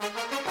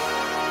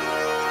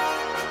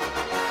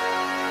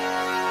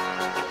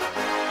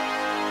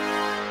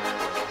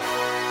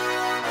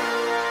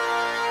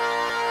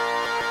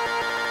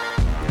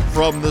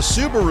From the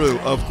Subaru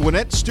of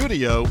Gwinnett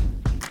Studio,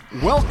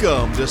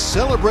 welcome to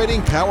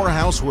Celebrating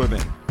Powerhouse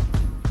Women.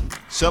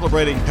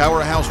 Celebrating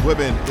Powerhouse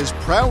Women is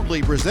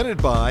proudly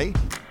presented by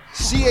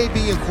CAB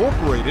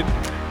Incorporated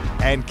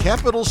and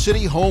Capital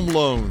City Home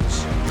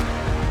Loans.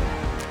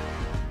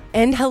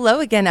 And hello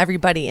again,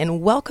 everybody,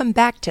 and welcome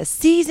back to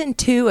Season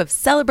 2 of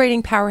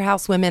Celebrating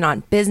Powerhouse Women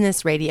on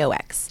Business Radio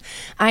X.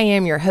 I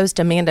am your host,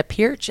 Amanda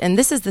Pierce, and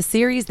this is the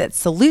series that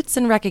salutes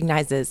and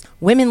recognizes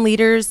women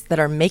leaders that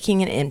are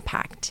making an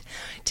impact.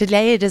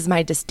 Today, it is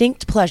my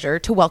distinct pleasure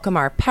to welcome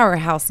our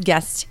powerhouse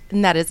guest,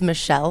 and that is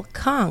Michelle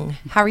Kong.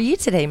 How are you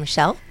today,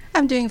 Michelle?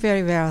 I'm doing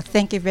very well.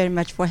 Thank you very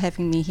much for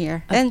having me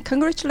here. And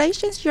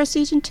congratulations, your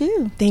Season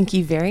 2. Thank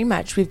you very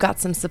much. We've got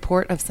some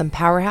support of some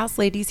powerhouse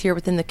ladies here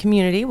within the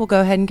community. We'll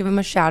go ahead and give them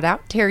a shout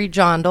out. Terry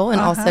Jondal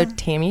and also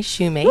Tammy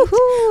Shoemate.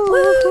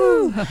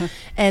 Woohoo!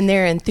 And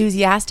they're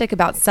enthusiastic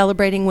about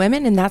celebrating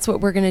women, and that's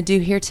what we're going to do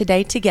here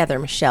today together,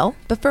 Michelle.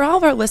 But for all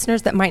of our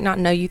listeners that might not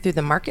know you through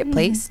the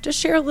marketplace, just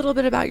share a little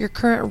bit about your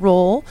current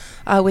role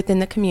within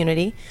the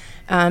community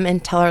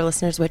and tell our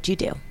listeners what you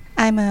do.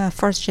 I'm a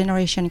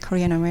first-generation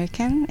Korean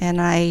American, and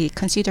I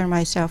consider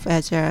myself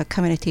as a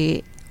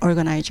community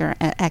organizer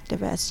and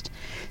activist.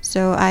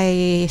 So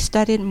I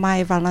started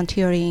my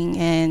volunteering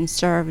and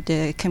served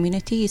the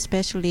community,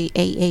 especially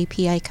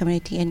AAPI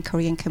community and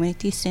Korean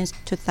community, since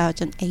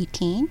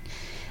 2018.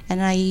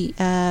 And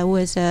I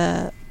was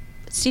a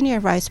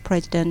Senior Vice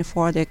President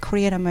for the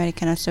Korean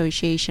American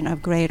Association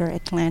of Greater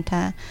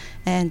Atlanta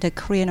and the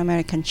Korean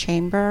American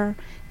Chamber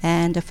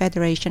and the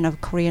Federation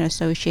of Korean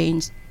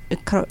Associations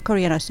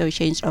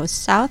of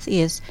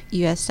Southeast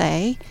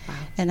USA. Wow.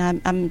 And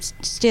I'm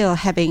still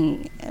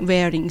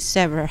wearing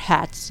several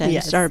hats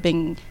and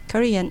serving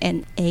Korean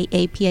and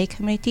AAPA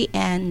community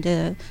and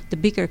the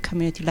bigger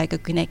community like a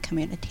Gwinnett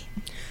community.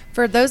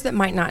 For those that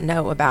might not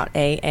know about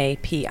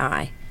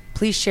AAPI,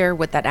 please share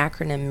what that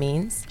acronym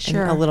means and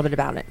a little bit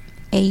about it.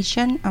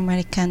 Asian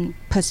American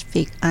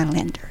Pacific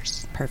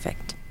Islanders.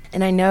 Perfect.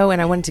 And I know, and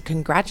I wanted to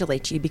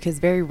congratulate you because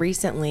very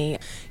recently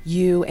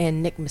you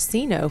and Nick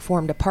Messino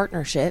formed a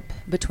partnership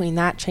between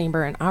that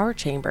chamber and our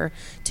chamber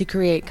to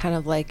create kind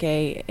of like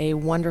a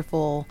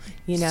wonderful,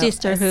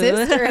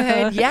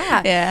 sisterhood.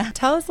 Yeah.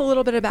 Tell us a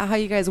little bit about how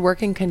you guys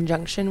work in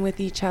conjunction with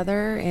each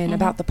other and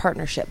about the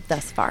partnership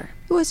thus far.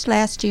 It was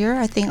last year,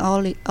 I think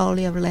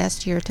early of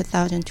last year,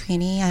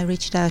 2020, I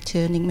reached out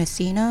to Nick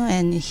Messino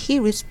and he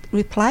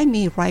replied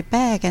me right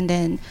back, and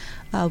then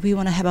we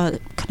want to have a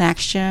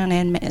connection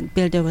and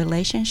build a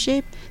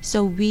relationship.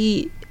 So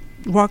we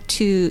worked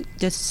to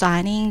just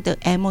signing the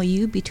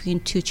MOU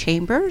between two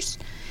chambers,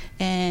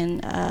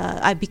 and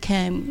I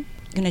became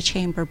in a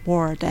chamber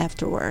board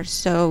afterwards.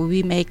 So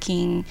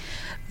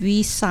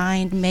we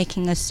signed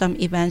making some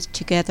events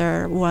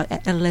together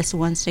at least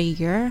once a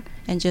year,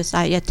 and just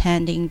I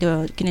attending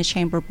the Gwinnett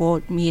Chamber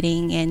board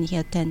meeting, and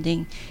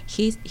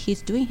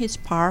he's doing his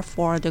part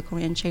for the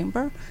Korean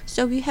Chamber.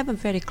 So we have a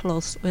very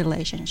close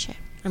relationship.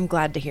 I'm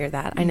glad to hear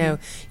that. I know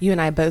you and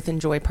I both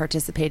enjoy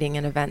participating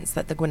in events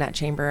that the Gwinnett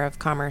Chamber of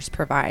Commerce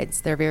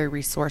provides. They're very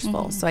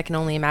resourceful. So I can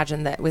only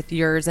imagine that with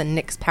yours and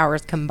Nick's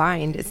powers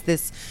combined, it's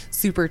this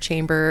super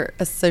chamber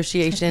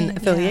association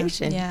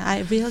affiliation. Yeah,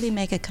 I really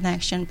make a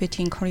connection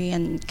between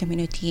Korean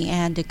community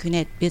and the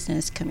Gwinnett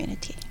business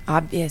community.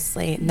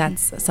 Obviously, and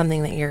that's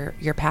something that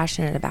you're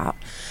passionate about.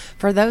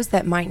 For those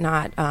that might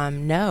not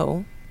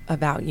know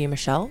about you,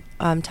 Michelle,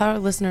 tell our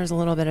listeners a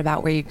little bit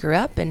about where you grew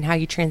up and how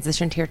you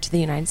transitioned here to the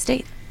United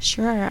States.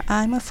 Sure.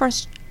 I'm a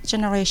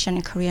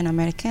first-generation Korean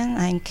American.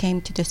 I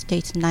came to the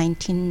States in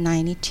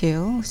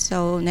 1992,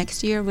 so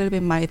next year will be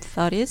my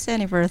 30th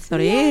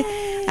anniversary.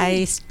 Yay!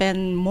 I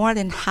spent more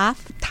than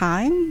half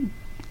time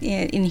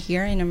in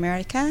here in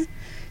America,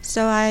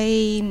 so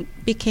I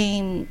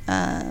became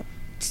a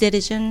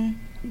citizen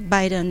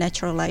by the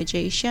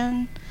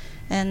naturalization,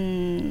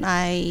 and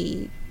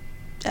I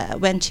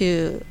went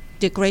to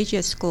the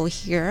graduate school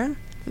here.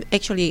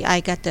 Actually, I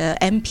got the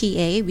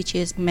MPA, which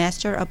is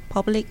Master of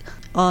Public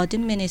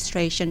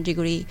Administration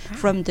degree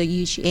from the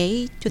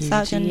UGA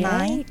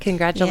 2009. UGA.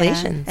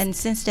 Congratulations. Yeah. And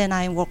since then,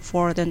 I work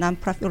for the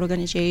nonprofit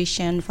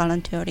organization,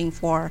 volunteering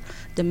for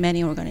the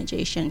many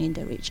organizations in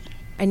the region.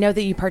 I know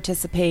that you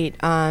participate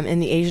in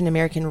the Asian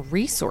American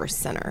Resource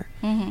Center.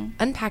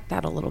 Unpack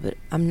that a little bit.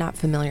 I'm not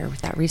familiar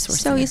with that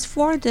resource center. So it's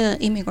for the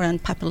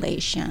immigrant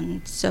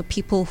population, so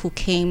people who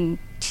came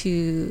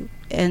to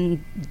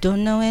and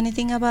don't know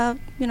anything about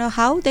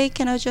how they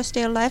can adjust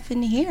their life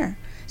in here.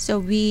 So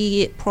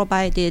we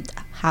provided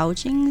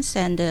housings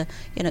and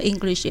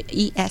English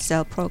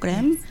ESL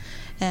program,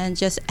 and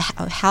just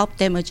help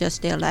them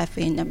adjust their life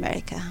in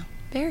America.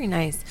 Very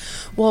nice.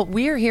 Well,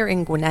 we are here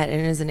in Gwinnett,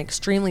 and it is an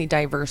extremely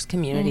diverse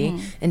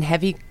community and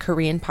heavy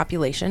Korean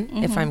population,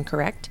 if I'm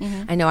correct.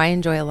 I know I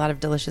enjoy a lot of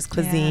delicious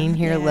cuisine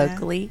here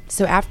locally.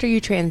 So after you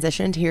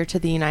transitioned here to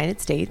the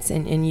United States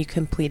and you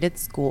completed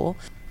school,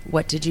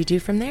 what did you do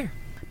from there?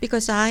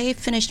 Because I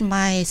finished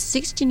my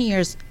 16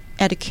 years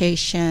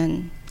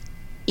education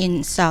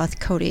in South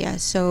Korea,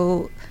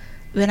 so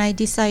when I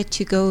decided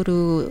to go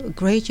to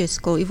graduate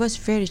school, it was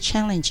very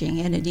challenging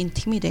and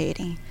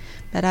intimidating.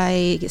 But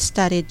I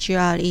studied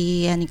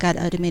GRE and got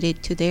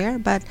admitted to there.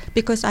 But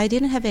because I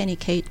didn't have any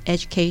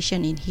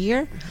education in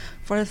here,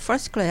 for the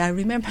first class, I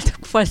remember the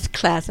first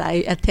class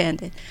I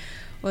attended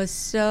was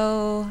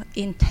so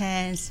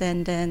intense,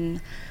 and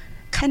then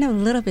kind of a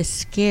little bit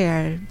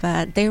scared.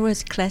 But there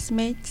was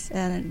classmates,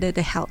 and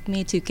they helped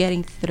me to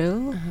getting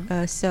through.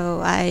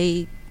 So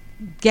I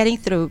getting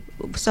through.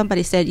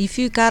 Somebody said, if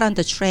you got on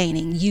the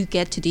training, you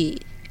get to the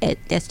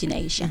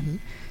destination.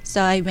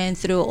 So I went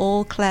through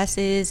all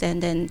classes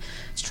and then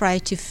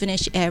tried to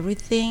finish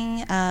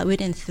everything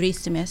within 3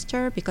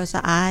 semesters, because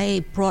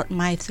I brought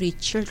my 3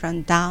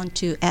 children down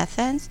to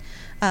Athens.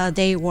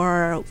 They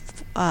were,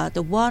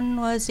 the one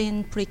was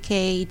in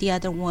pre-K, the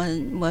other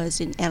one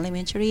was in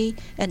elementary,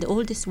 and the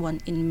oldest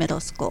one in middle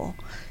school.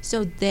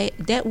 So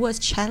that was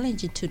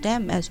challenging to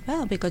them as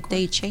well, because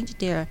they changed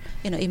their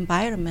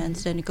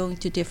environments and going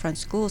to different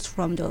schools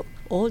from the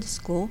old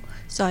school.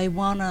 So I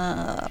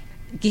wanna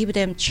give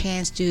them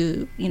chance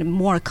to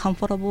more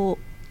comfortable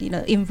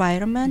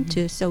environment.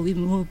 So we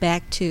moved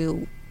back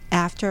to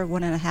after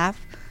 1.5.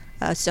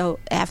 So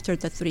after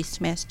the 3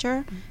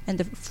 semester, and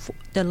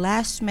the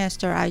last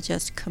semester I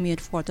just commute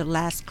for the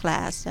last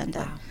class, and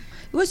it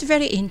was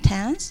very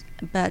intense,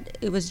 but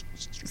it was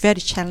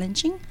very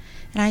challenging.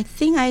 And I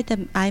think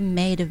I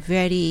made a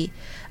very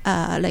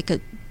like a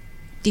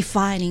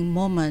defining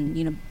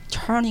moment,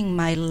 turning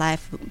my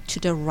life to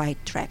the right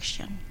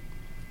direction.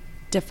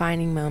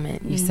 Defining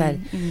moment, you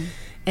said.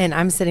 And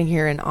I'm sitting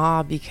here in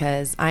awe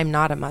because I'm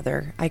not a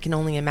mother. I can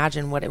only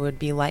imagine what it would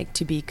be like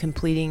to be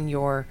completing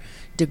your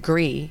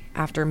degree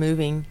after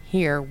moving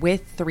here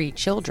with 3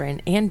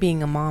 children and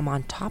being a mom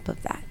on top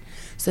of that.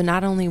 So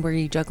not only were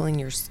you juggling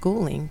your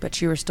schooling,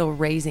 but you were still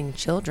raising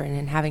children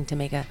and having to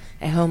make a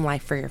home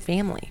life for your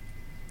family.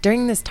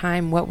 During this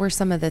time, what were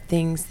some of the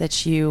things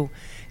that you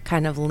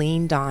kind of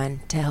leaned on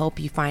to help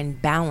you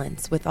find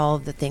balance with all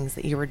of the things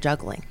that you were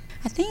juggling?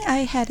 I think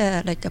I had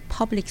a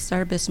public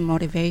service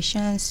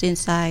motivation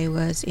since I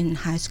was in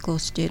high school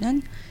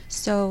student.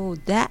 So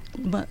that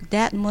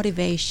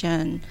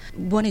motivation,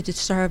 wanted to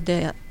serve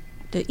the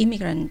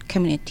immigrant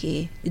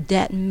community,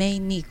 that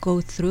made me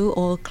go through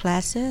all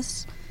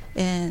classes,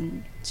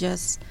 and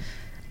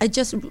I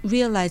just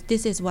realized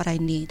this is what I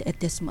need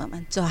at this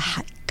moment. So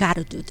I got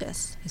to do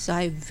this. So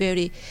I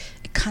very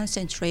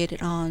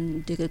concentrated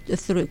on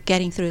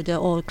getting through the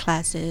old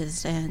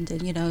classes, and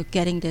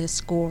getting the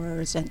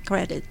scores and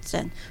credits,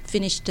 and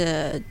finish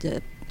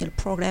the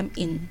program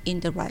in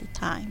the right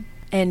time.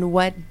 And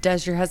what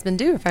does your husband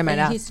do, if I might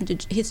ask?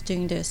 He's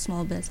doing the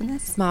small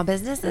business. Small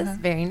businesses?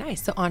 Very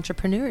nice. So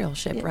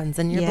entrepreneurship runs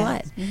in your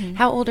blood.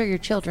 How old are your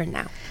children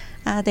now?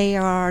 They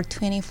are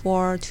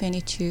 24,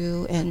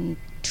 22, and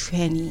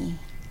 20.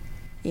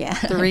 Yeah.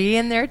 3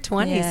 in their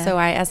 20s. Yeah. So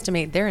I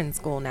estimate they're in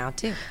school now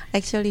too.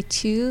 Actually,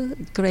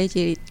 2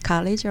 graduated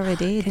college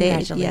already.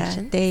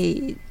 Congratulations.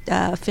 They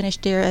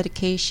finished their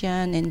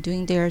education and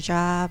doing their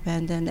job,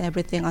 and then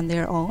everything on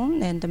their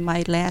own. And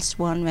my last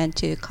one went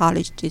to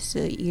college this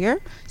year,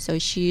 so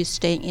she's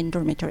staying in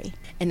dormitory.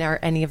 And are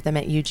any of them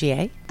at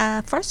UGA?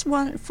 First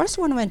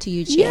one went to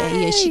UGA.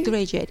 Yay! Yeah, she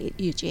graduated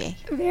UGA.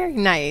 Very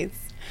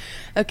nice.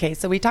 Okay,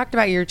 so we talked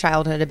about your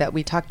childhood a bit.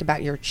 We talked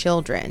about your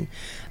children.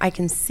 I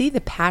can see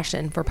the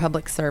passion for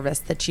public service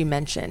that you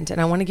mentioned, and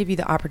I want to give you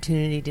the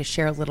opportunity to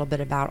share a little bit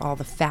about all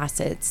the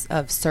facets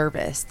of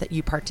service that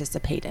you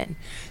participate in.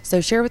 So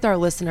share with our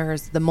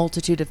listeners the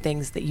multitude of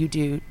things that you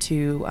do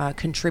to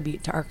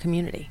contribute to our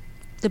community.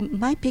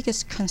 My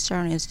biggest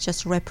concern is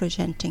just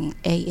representing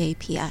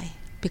AAPI,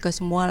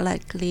 because more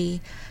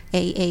likely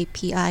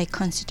AAPI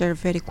consider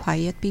very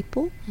quiet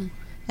people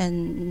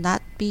and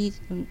not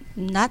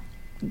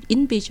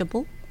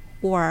invisible,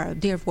 or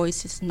their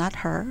voice is not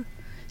heard.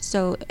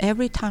 So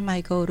every time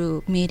I go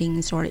to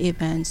meetings or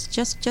events,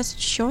 just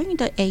showing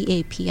the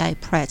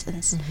AAPI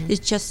presence.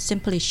 It's just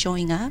simply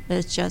showing up.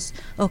 It's just,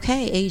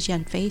 okay,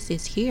 Asian face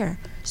is here.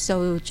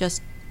 So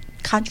just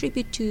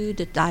contribute to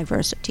the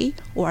diversity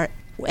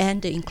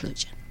and the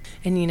inclusion.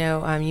 And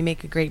you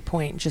make a great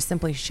point, just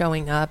simply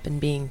showing up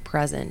and being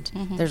present.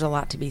 There's a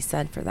lot to be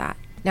said for that.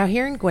 Now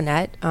here in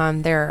Gwinnett,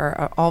 there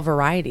are all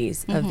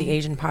varieties of the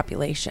Asian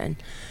population,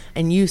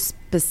 and you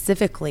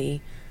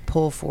specifically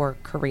pull for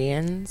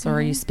Koreans,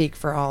 or you speak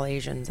for all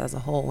Asians as a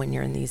whole when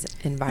you're in these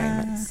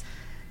environments?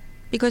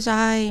 Because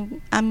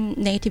I'm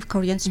native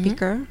Korean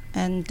speaker,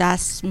 and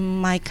that's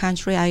my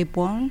country I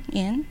born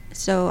in.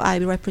 So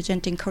I'm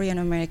representing Korean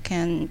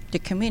American the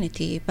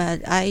community.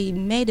 But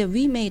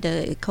we made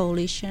a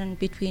coalition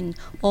between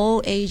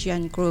all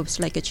Asian groups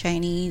like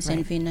Chinese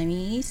and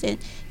Vietnamese, and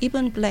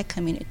even Black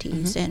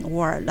communities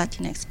or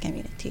Latinx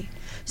community.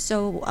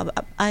 So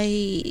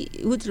I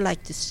would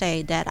like to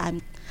say that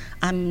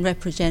I'm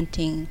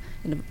representing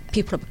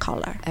people of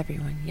color.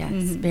 Everyone, yes,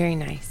 very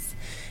nice.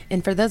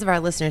 And for those of our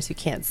listeners who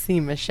can't see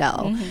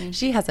Michelle,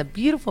 she has a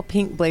beautiful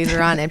pink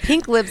blazer on and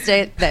pink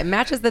lipstick that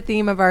matches the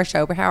theme of our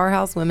show,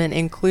 Powerhouse Women,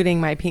 including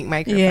my pink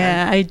microphone.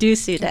 Yeah, I do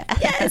see that.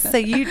 Yes, so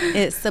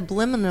it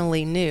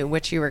subliminally knew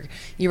what you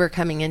were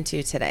coming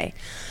into today.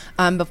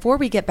 Before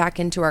we get back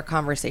into our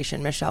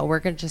conversation, Michelle, we're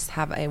going to just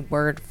have a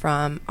word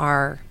from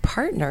our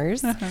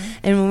partners. And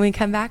when we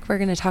come back, we're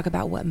going to talk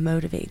about what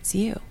motivates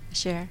you.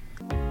 Sure.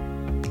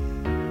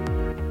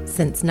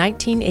 Since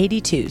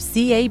 1982,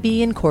 CAB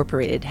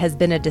Incorporated has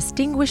been a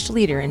distinguished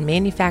leader in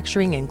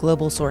manufacturing and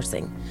global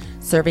sourcing,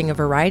 serving a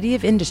variety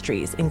of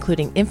industries,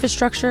 including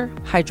infrastructure,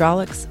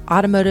 hydraulics,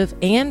 automotive,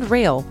 and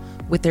rail,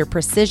 with their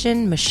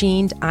precision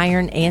machined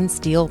iron and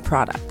steel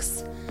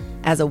products.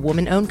 As a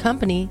woman-owned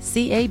company,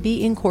 CAB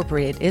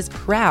Incorporated is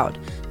proud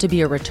to be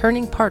a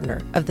returning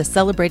partner of the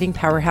Celebrating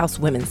Powerhouse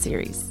Women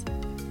series.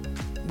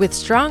 With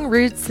strong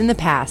roots in the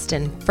past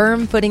and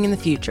firm footing in the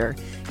future,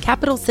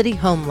 Capital City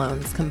Home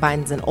Loans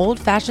combines an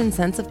old-fashioned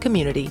sense of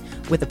community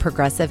with a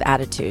progressive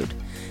attitude.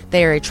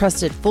 They are a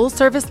trusted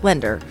full-service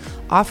lender,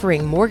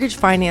 offering mortgage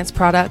finance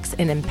products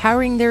and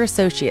empowering their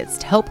associates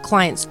to help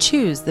clients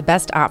choose the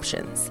best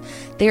options.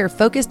 They are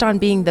focused on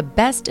being the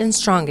best and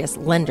strongest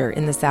lender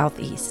in the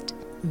Southeast.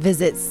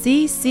 Visit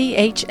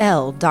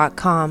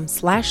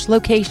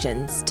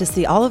cchl.com/locations to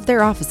see all of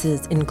their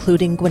offices,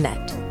 including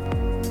Gwinnett.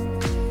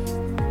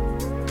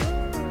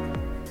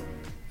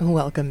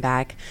 Welcome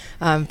back.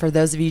 For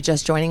those of you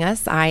just joining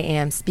us, I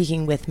am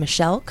speaking with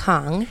Michelle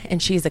Kong,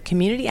 and she's a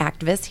community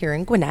activist here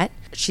in Gwinnett.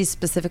 She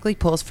specifically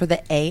pulls for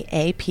the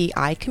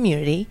AAPI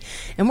community,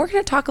 and we're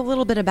going to talk a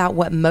little bit about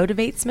what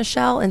motivates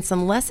Michelle and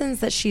some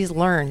lessons that she's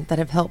learned that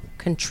have helped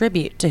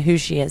contribute to who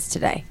she is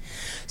today.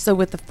 So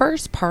with the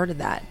first part of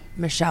that,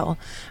 Michelle,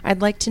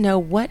 I'd like to know,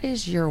 what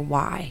is your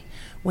why?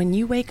 When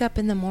you wake up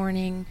in the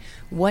morning,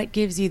 what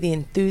gives you the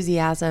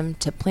enthusiasm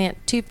to plant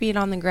 2 feet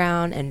on the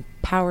ground and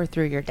power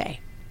through your day?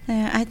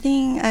 I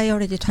think I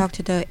already talked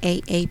to the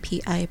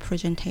AAPI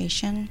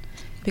presentation,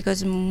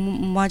 because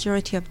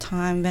majority of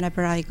time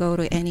whenever I go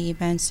to any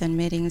events and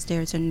meetings,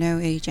 there's no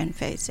agent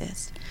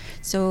faces.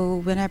 So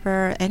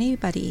whenever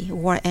anybody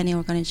or any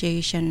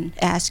organization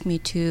asks me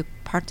to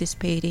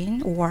participate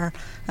in or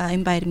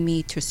invite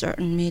me to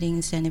certain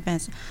meetings and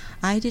events,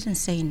 I didn't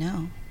say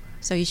no.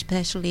 So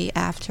especially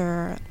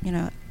after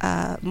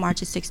March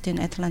 16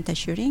 Atlanta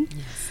shooting,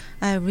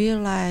 I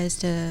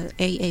realized the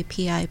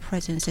AAPI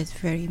presence is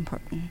very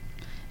important.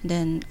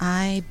 Then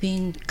I've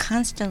been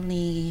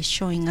constantly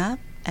showing up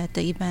at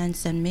the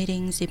events and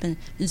meetings, even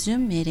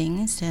Zoom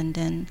meetings, and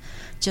then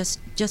just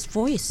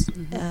voice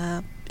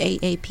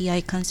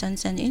AAPI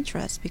concerns and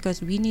interests,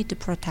 because we need the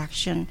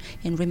protection.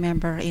 And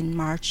remember, in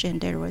March,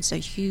 and there was a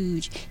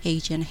huge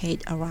Asian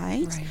hate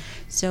rise. Right.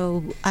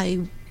 So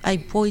I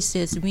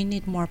voices we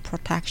need more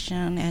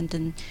protection, and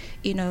then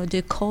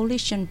the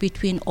coalition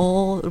between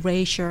all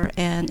racial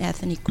and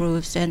ethnic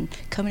groups and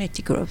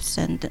community groups,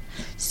 and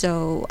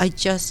so I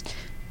just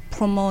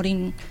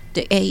promoting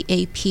the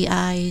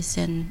AAPIs,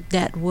 and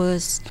that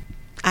was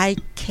I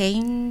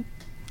came.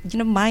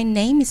 My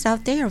name is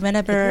out there.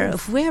 Whenever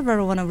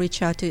whoever want to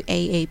reach out to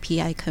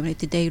AAPI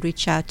community, they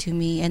reach out to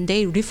me, and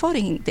they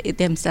referring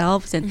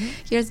themselves. And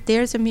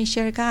there's a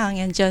Michelle Kang,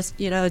 and just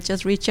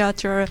reach out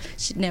to her.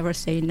 She never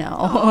say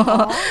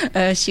no.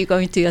 She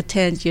going to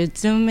attend your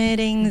Zoom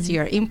meetings,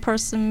 your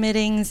in-person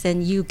meetings,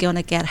 and you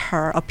gonna get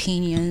her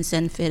opinions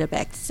and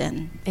feedbacks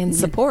and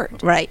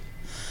support. Right.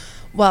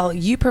 Well,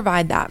 you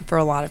provide that for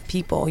a lot of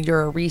people.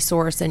 You're a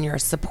resource and you're a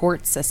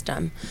support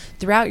system.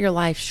 Throughout your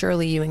life,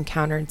 surely you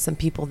encountered some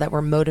people that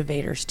were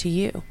motivators to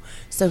you.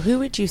 So who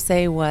would you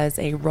say was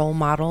a role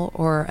model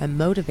or a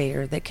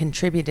motivator that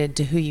contributed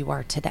to who you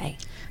are today?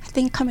 I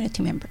think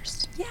community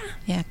members.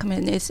 Yeah,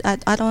 communities.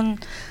 I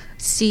don't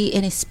see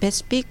any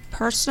specific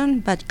person,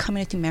 but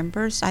community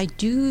members I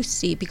do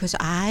see, because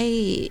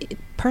I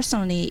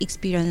personally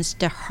experienced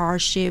the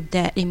hardship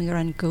that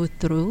immigrants go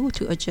through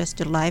to adjust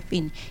their life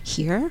in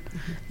here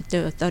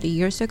 30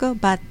 years ago.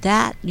 But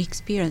that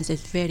experience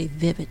is very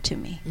vivid to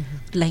me.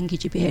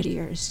 Language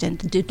barriers, and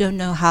they don't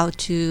know how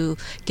to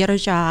get a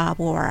job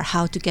or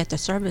how to get the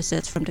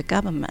services from the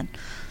government.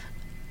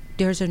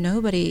 There's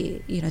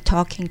nobody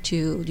talking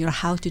to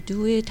how to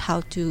do it,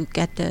 how to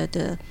get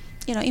the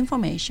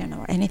information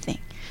or anything.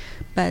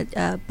 But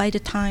by the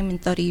time in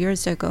 30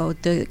 years ago,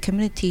 the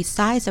community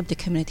size of the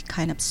community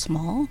kind of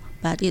small.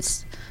 But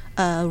it's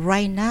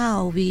right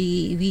now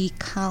we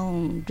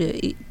count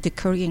the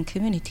Korean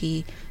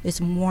community is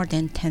more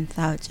than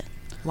 10,000.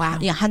 Wow.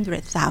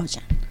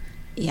 100,000.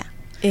 Yeah.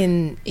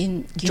 In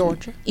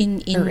Georgia?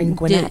 In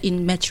Gwinnett?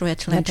 In Metro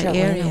Atlanta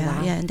area.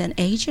 Wow. Yeah, and then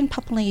Asian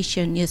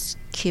population is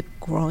keep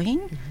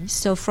growing.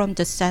 So from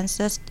the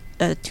census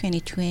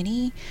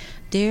 2020,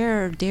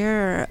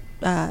 their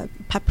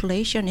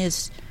population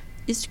is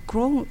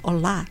grown a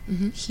lot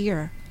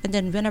here. And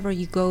then whenever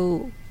you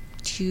go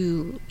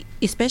to,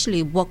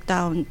 especially walk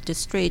down the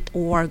street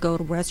or go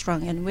to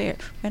restaurant, and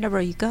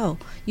whenever you go,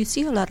 you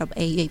see a lot of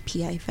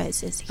AAPI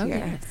faces here.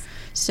 Yes.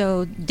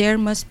 So there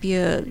must be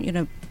a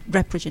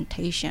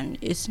representation.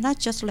 It's not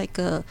just like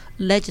a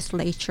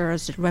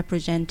legislatures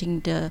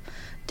representing the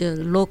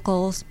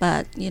locals,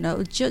 but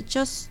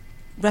just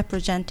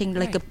representing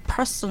like a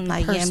person.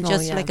 I am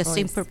just like a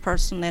simple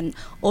person and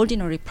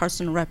ordinary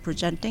person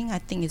representing. I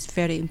think is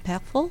very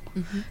impactful.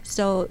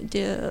 So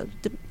the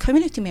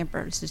community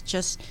members is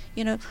just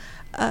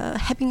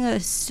having a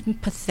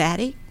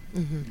sympathetic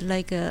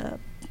like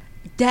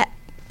that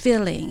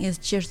feeling is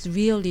just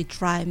really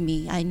drive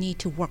me. I need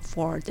to work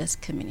for this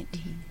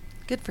community.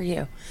 Good for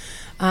you.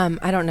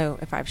 I don't know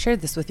if I've shared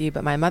this with you,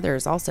 but my mother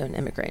is also an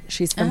immigrant.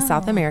 She's from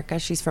South America.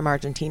 She's from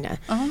Argentina.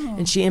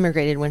 And she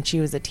immigrated when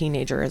she was a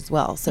teenager as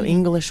well. So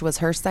English was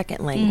her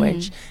second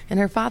language. And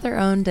her father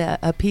owned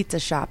a pizza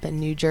shop in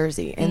New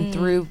Jersey. And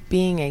through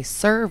being a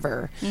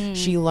server,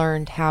 she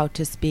learned how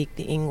to speak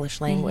the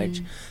English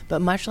language.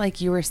 But much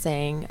like you were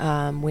saying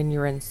when you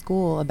were in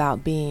school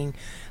about being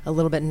a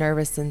little bit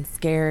nervous and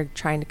scared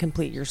trying to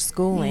complete your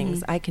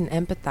schoolings, I can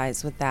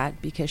empathize with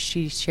that because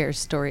she shares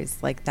stories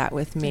like that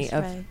with me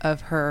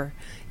of her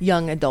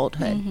young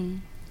adulthood.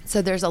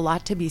 So there's a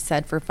lot to be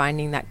said for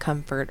finding that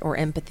comfort or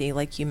empathy,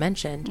 like you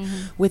mentioned,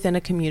 within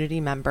a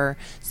community member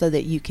so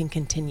that you can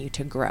continue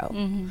to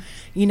grow.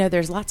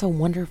 There's lots of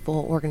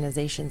wonderful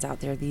organizations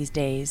out there these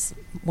days,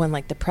 one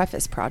like the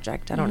Preface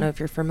Project. I don't know if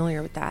you're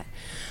familiar with that,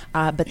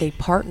 but they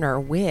partner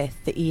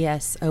with the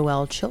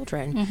ESOL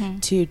children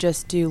to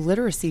just do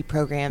literacy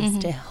programs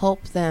to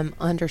help them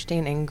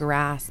understand and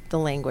grasp the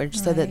language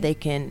so that they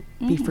can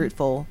be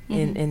fruitful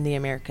in the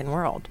American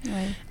world.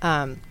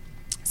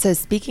 So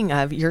speaking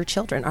of your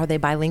children, are they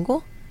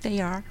bilingual?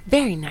 They are.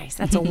 Very nice.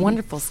 That's a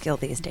wonderful skill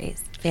these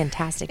days.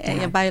 Fantastic to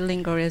have.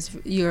 Bilingual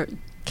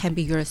can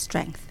be your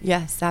strength.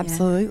 Yes,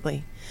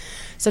 absolutely.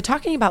 So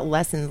talking about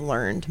lessons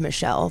learned,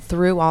 Michelle,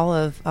 through all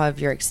of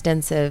your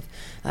extensive,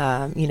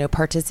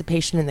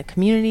 participation in the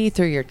community,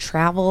 through your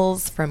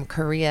travels from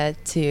Korea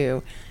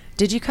to,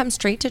 did you come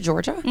straight to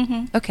Georgia?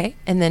 Okay.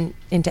 And then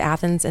into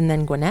Athens and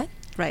then Gwinnett?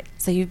 Right.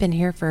 So you've been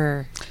here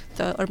for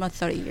almost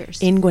 30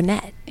 years. In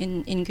Gwinnett?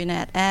 In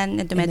Gwinnett and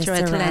in the metro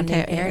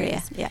Atlanta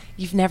area. Yeah.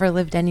 You've never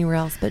lived anywhere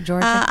else but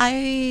Georgia?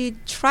 I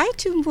tried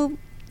to move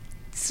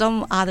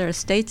some other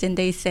states and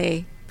they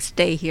say,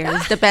 stay here.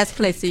 It's the best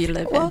place you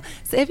live in.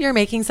 So if you're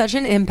making such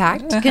an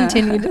impact,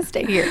 continue to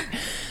stay here.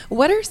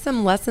 What are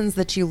some lessons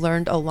that you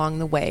learned along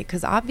the way?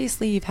 Because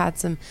obviously you've had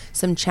some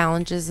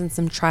challenges and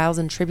some trials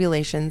and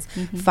tribulations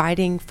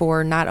fighting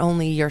for not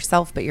only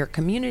yourself but your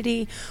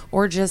community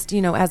or just,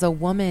 as a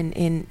woman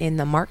in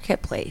the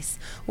marketplace.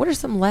 What are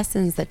some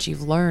lessons that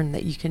you've learned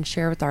that you can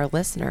share with our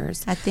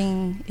listeners? I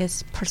think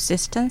it's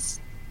persistence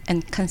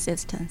and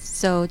consistency.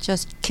 So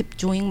just keep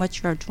doing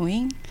what you're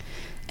doing.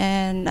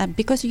 And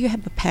because you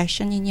have a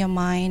passion in your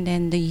mind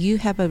and you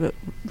have a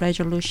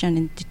resolution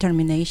and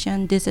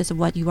determination, this is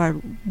what you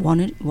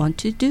want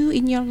to do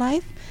in your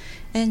life,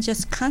 and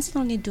just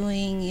constantly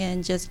doing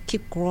and just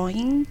keep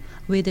growing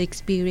with the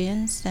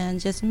experience and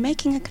just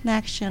making a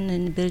connection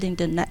and building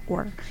the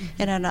network.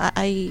 And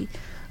I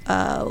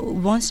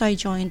once I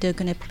joined the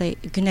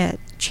Gwinnett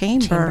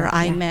Chamber,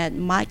 I met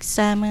Mike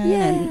Salmon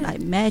and I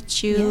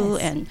met you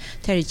and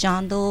Terry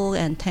John Doe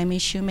and Tammy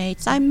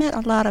Shoemates. I met a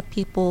lot of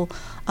people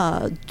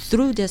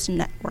through this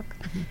network.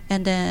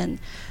 And then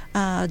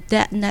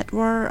that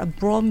network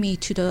brought me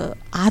to the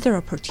other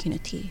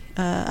opportunity.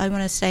 I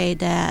want to say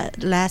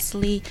that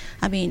lastly,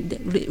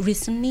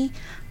 recently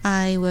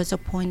I was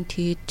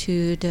appointed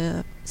to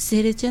the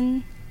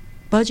Citizen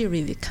Budget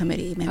Review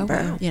Committee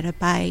member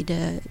by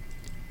the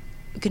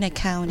Gwinnett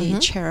County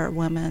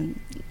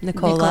Chairwoman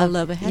Nicole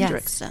Love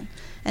Hendrickson,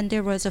 and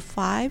there was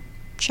 5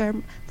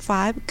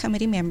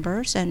 committee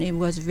members, and it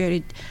was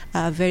very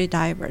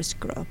diverse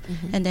group.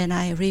 And then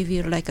I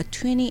reviewed like a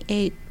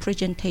 28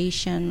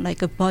 presentation,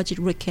 like a budget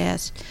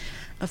request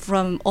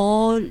from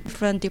all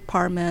different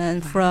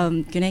departments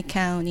from Gwinnett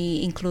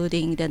County,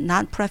 including the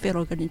nonprofit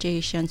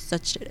organizations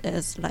such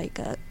as like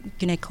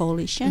Gwinnett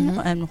Coalition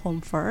and Home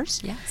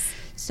First.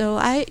 So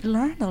I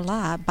learned a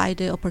lot by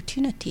the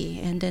opportunity,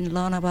 and then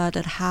learn about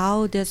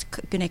how this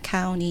Gwinnett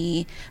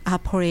County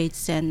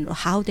operates and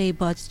how they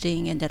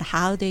budgeting and then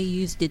how they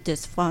use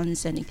these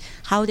funds and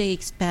how they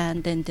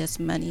expand and these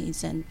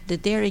monies and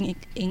their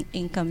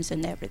incomes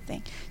and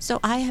everything. So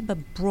I have a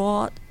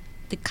broad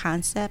the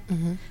concept,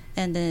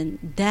 and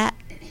then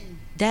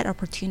that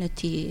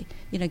opportunity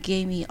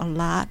gave me a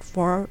lot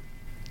for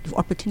the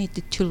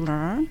opportunity to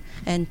learn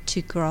and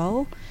to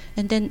grow,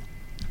 and then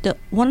the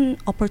one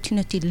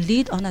opportunity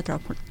lead another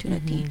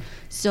opportunity.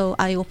 So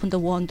I open the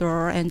one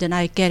door and then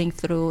I getting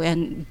through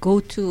and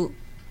go to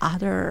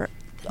other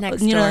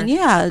next door.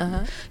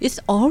 It's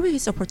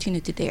always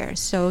opportunity there.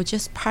 So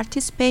just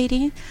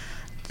participating.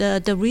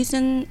 The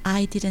reason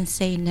I didn't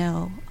say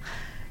no,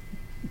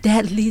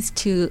 that leads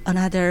to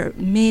another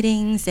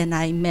meetings, and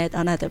I met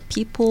another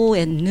people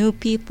and new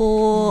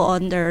people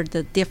under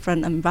the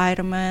different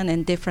environment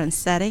and different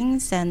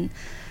settings, and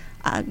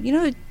I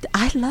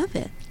love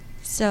it.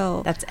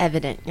 So that's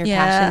evident. Your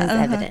passion is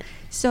evident.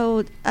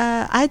 So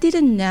I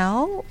didn't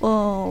know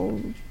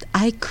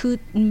I could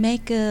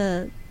make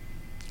a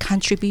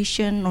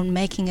contribution on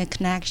making a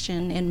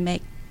connection and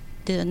make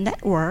the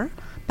network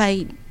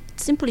by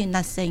simply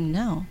not saying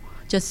no,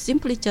 just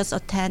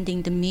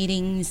attending the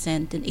meetings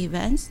and the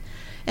events,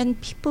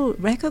 and people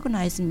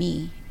recognize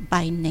me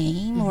by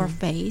name or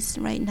face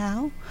right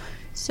now.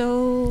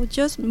 So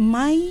just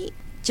my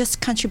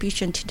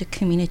contribution to the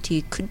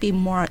community could be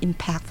more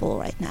impactful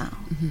right now.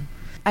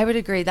 I would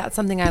agree. That's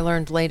something I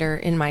learned later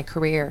in my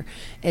career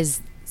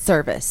is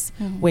service.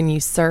 When you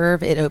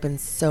serve, it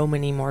opens so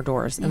many more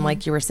doors. And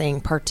like you were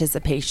saying,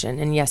 participation.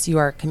 And yes, you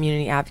are a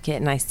community advocate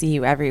and I see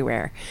you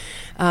everywhere.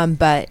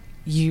 But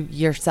you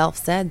yourself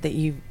said that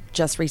you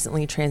just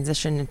recently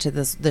transitioned into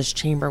this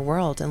chamber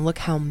world, and look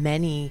how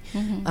many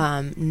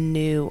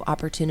new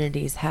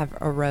opportunities have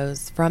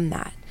arose from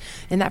that.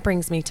 And that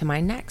brings me to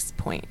my next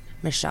point,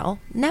 Michelle,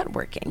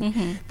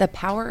 networking. The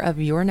power of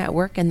your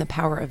network and the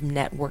power of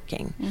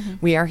networking.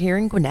 We are here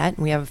in Gwinnett.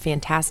 We have a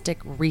fantastic,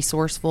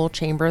 resourceful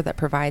chamber that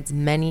provides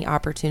many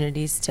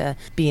opportunities to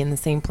be in the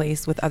same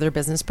place with other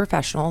business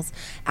professionals.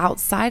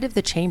 Outside of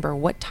the chamber,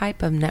 what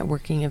type of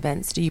networking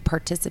events do you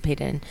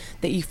participate in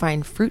that you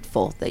find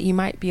fruitful that you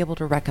might be able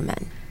to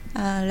recommend?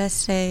 Let's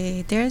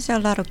say there's a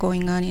lot of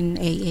going on in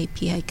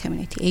AAPI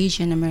community,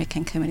 Asian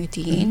American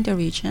community in the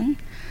region.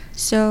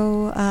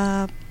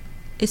 So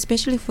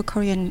especially for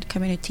Korean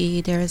community,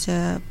 there's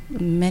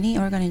many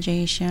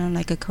organizations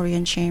like a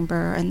Korean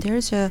chamber, and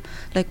there's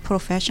like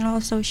professional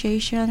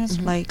associations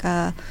like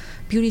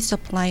beauty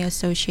supply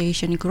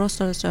association,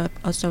 grocers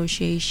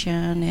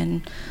association,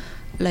 and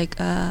like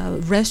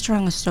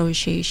restaurant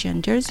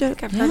association.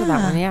 I've heard of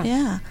that one.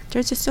 Yeah.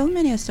 There's so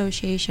many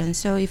associations.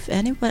 So if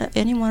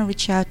anyone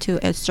reach out to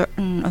a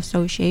certain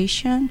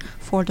association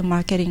for the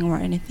marketing or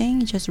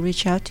anything, just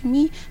reach out to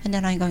me, and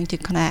then I'm going to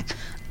connect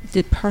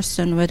the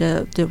person with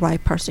the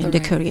right person in the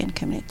Korean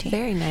community.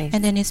 Very nice.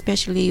 And then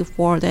especially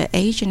for the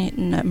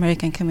Asian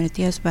American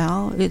community as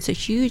well, it's a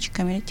huge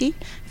community.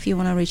 If you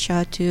want to reach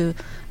out to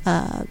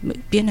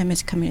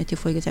Vietnamese community,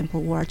 for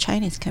example, or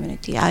Chinese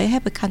community, I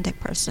have a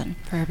contact person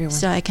for everyone,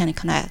 so I can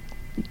connect,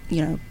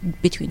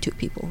 between two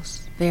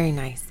peoples. Very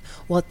nice.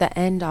 Well, at the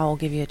end, I'll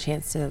give you a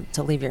chance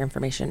to leave your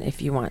information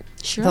if you want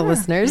the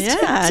listeners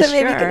to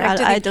maybe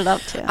connect. I'd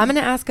love to. I'm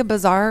going to ask a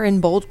bizarre and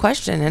bold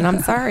question, and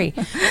I'm sorry,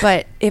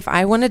 but if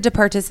I wanted to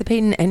participate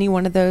in any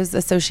one of those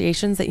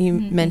associations that you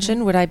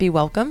mentioned, would I be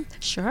welcome?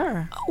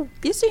 Sure. Oh,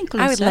 it's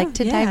inclusive. I would like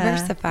to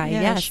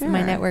diversify, sure.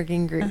 my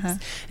networking groups,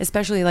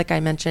 especially like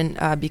I mentioned,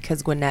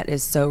 because Gwinnett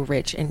is so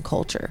rich in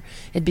culture.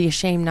 It'd be a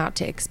shame not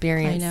to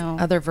experience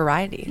other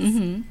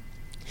varieties.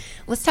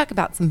 Let's talk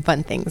about some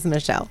fun things,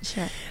 Michelle.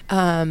 Sure.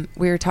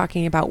 We were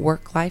talking about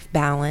work-life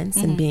balance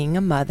and being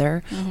a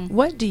mother.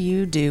 What do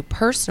you do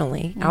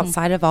personally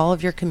outside of all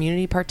of your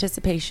community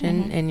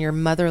participation and your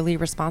motherly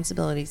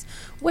responsibilities?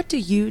 What do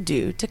you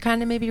do to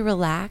kind of maybe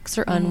relax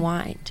or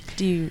unwind?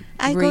 Do you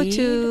read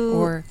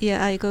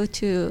I go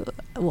to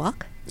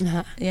walk.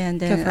 And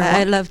then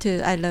I love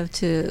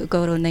to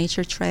go to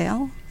nature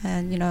trail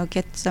and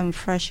get some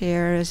fresh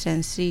airs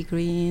and see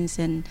greens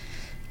and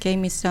give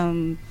me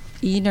some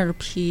inner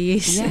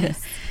peace.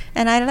 Yes.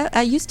 And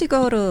I used to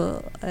go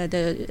to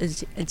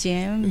the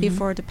gym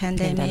before the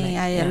pandemic.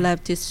 I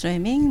love to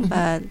swimming,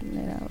 but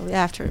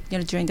after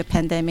during the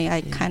pandemic, I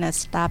kind of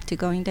stopped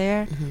going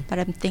there. But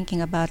I'm thinking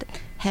about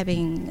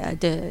having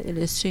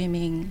the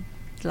swimming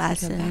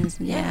lessons.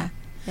 Yeah.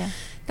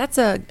 That's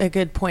a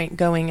good point,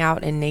 going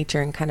out in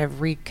nature and kind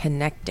of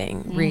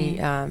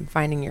reconnecting,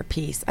 finding your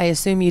peace. I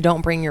assume you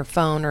don't bring your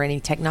phone or any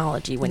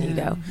technology when you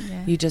go.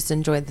 Yeah. You just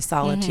enjoy the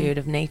solitude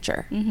of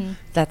nature.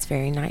 That's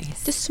very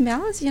nice. The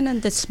smells,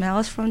 the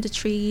smells from the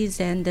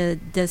trees and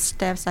the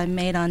steps I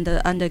made on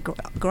the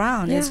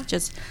underground is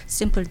just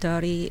simple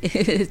dirty.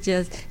 It's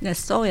just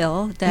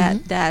soil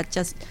that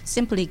just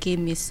simply give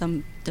me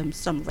some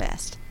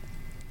rest.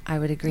 I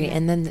would agree.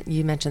 And then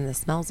you mentioned the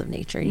smells of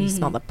nature. You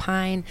smell the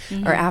pine,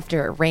 or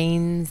after it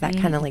rains, that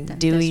kind of like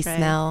dewy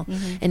smell.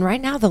 And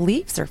right now the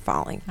leaves are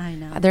falling. I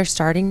know. They're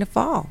starting to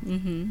fall.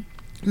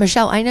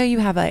 Michelle, I know you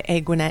have a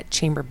Gwinnett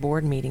Chamber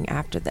Board meeting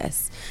after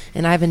this,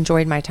 and I've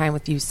enjoyed my time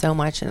with you so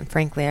much, and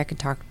frankly, I could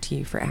talk to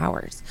you for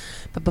hours.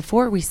 But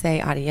before we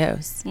say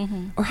adios,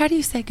 or how do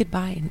you say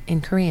goodbye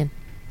in Korean?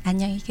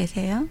 안녕히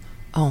계세요.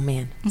 Oh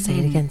man, say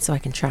it again so I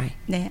can try.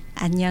 네,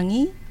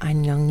 안녕히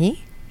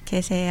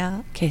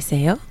계세요.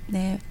 계세요?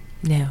 네.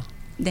 No.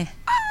 네.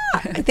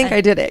 I think I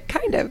did it,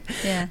 kind of.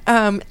 Yeah.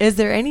 Is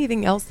there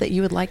anything else that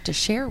you would like to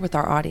share with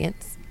our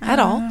audience at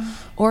all?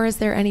 Or is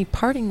there any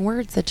parting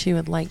words that you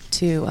would like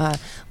to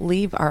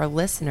leave our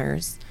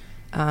listeners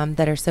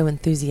that are so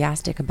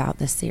enthusiastic about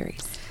this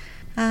series?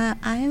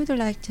 I would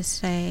like to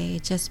say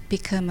just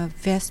become a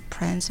best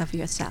friend of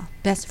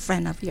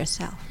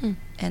yourself,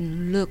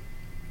 and look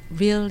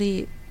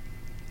really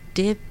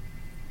deep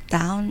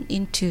down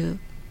into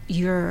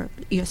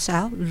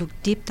yourself. Look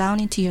deep down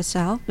into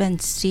yourself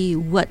and see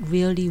what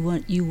really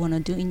you want to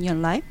do in your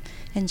life,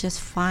 and just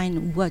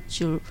find what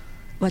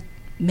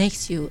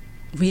makes you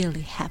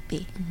really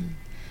happy.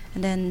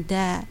 And then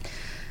that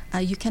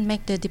you can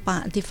make the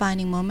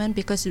defining moment,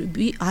 because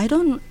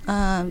I'm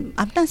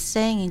not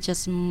saying it's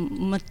just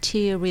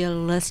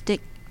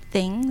materialistic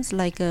things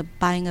like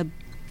buying a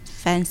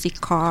fancy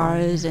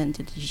cars and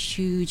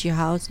huge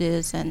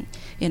houses and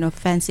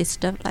fancy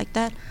stuff like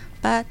that,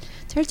 but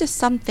there's just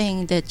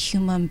something that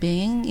human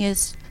being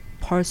is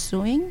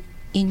pursuing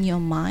in your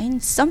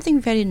mind,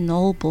 something very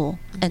noble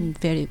and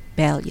very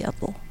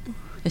valuable.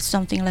 It's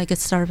something like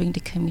serving the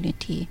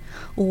community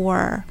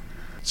or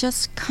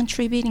just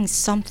contributing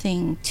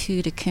something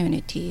to the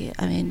community.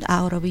 I mean,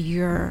 out of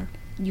your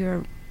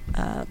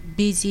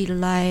busy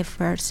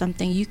life or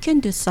something, you can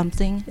do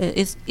something.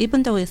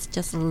 Even though it's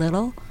just a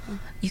little,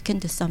 you can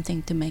do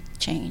something to make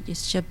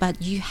change.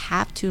 But you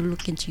have to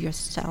look into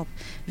yourself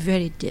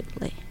very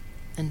deeply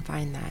and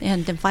find that,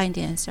 and then find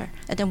the answer.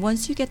 And then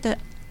once you get the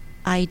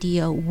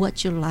idea of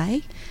what you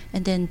like,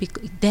 and then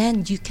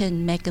you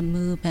can make a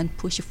move and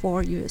push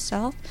for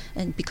yourself,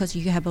 and because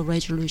you have a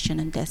resolution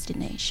and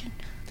destination.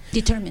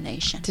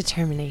 Determination.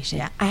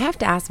 Yeah. I have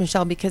to ask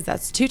Michelle, because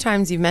that's 2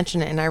 times you've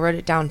mentioned it and I wrote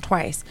it down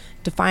twice.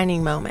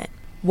 Defining moment.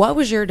 What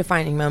was your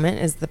defining moment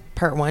is the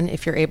part 1,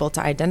 if you're able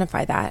to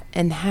identify that.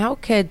 And how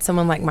could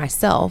someone like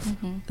myself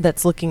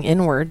that's looking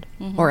inward,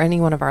 or any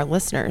one of our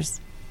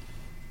listeners,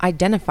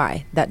 identify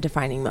that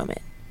defining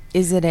moment?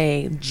 Is it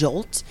a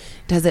jolt?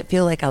 Does it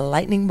feel like a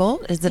lightning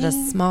bolt? Is it a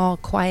small,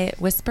 quiet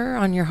whisper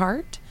on your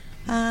heart?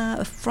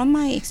 From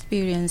my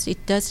experience,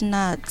 it does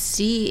not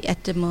see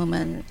at the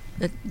moment.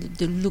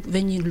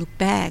 When you look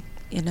back,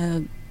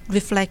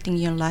 reflecting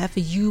your life,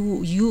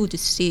 you would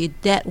see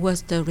that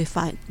was the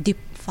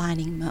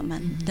defining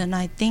moment. Then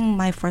I think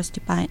my first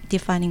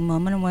defining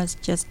moment was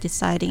just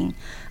deciding,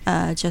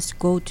 just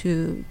go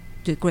to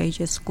the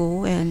graduate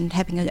school and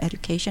having an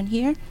education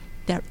here.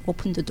 That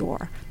opened the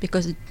door,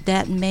 because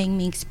that made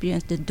me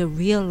experience the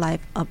real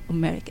life of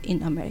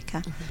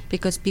America.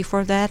 Because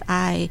before that,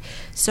 I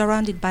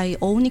surrounded by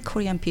only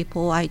Korean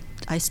people. I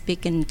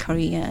speak in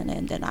Korean,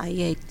 and then I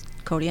ate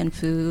Korean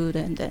food,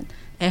 and then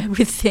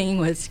everything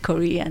was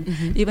Korean.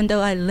 Even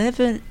though I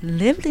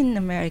lived in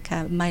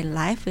America, my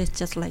life is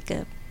just like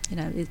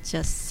it's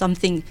just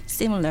something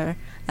similar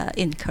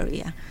in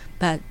Korea.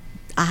 But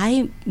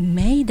I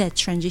made that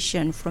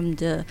transition from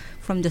the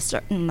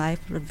certain life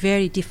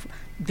very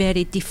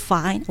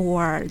defined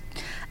or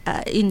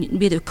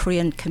with the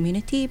Korean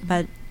community,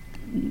 but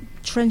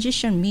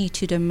transitioned me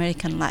to the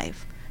American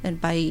life, and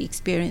by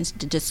experience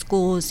the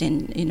schools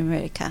in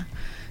America.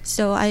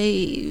 So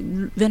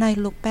when I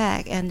look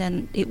back, and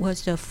then it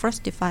was the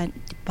first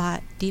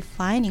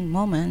defining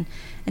moment,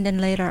 and then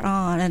later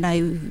on, and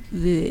I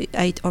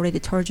already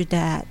told you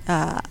that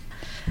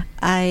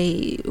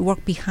I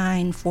worked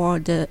behind for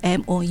the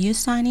MOU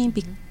signing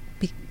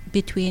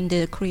between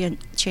the Korean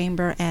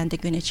Chamber and the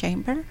Gwinnett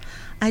Chamber.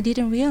 I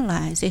didn't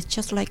realize it's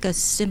just like a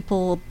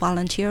simple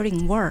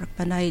volunteering work,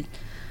 and I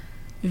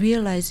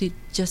realized it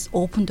just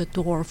opened the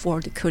door for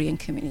the Korean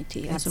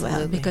community as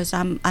well, because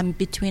I'm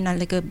between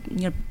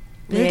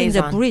building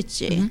the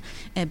bridge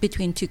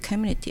between 2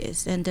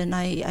 communities, and then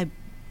I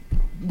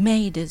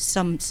made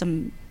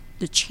the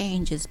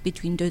changes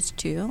between those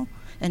 2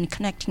 and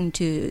connecting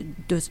to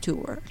those 2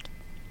 worlds.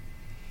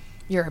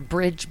 You're a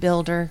bridge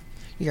builder.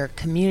 You're a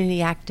community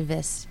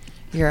activist.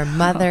 You're a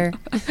mother.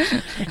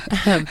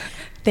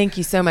 Thank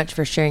you so much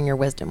for sharing your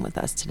wisdom with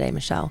us today,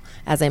 Michelle.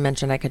 As I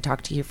mentioned, I could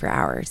talk to you for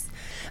hours.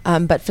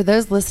 But for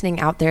those listening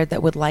out there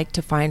that would like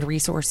to find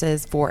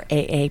resources for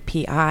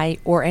AAPI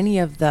or any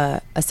of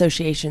the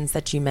associations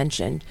that you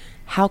mentioned,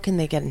 how can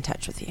they get in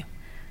touch with you?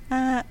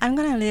 I'm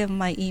going to leave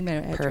my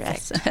email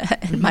address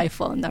and my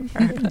phone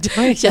number.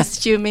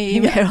 Just shoot me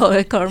email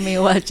or call me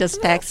or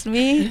just text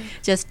me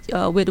just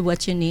with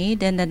what you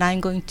need. And then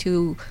I'm going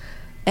to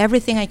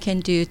everything I can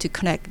do to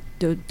connect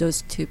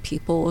those 2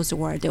 peoples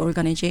or the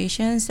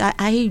organizations.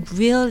 I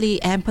really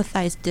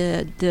empathize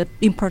the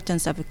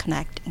importance of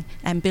connecting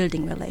and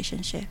building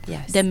relationship.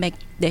 Yes. That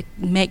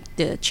make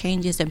the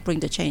changes and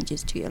bring the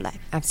changes to your life.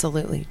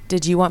 Absolutely.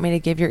 Did you want me to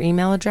give your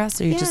email address,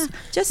 or you just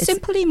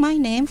simply my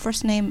name,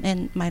 first name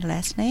and my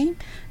last name,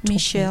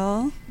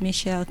 Michelle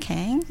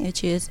Kang,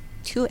 which is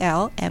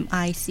 2L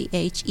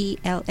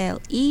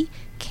MICHELLE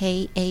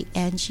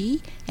KANG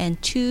and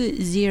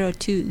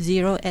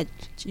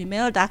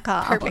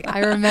 2020@gmail.com. Perfect. I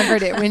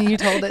remembered it when you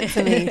told it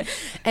to me.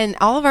 And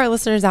all of our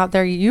listeners out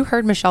there, you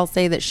heard Michelle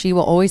say that she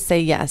will always say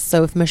yes.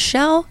 So if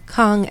Michelle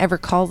Kang ever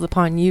calls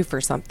upon you for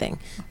something,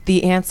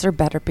 the answer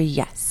better be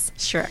yes.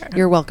 Sure.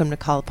 You're welcome to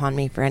call upon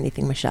me for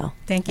anything, Michelle.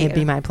 Thank you. It'd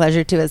be my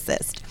pleasure to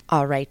assist.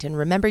 All right. And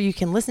remember, you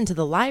can listen to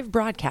the live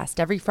broadcast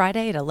every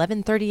Friday at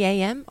 11:30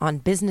 a.m. on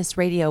Business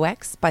Radio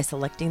X by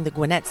selecting the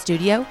Gwinnett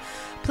Studio.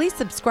 Please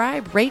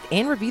subscribe, rate,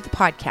 and review the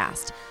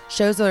podcast.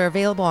 Shows are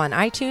available on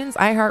iTunes,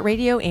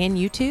 iHeartRadio, and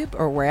YouTube,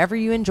 or wherever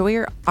you enjoy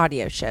your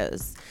audio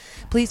shows.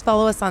 Please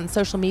follow us on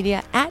social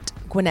media at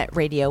Gwinnett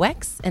Radio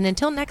X. And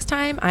until next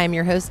time, I am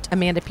your host,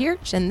 Amanda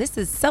Pierce, and this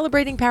is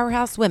Celebrating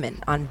Powerhouse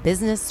Women on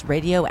Business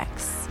Radio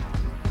X.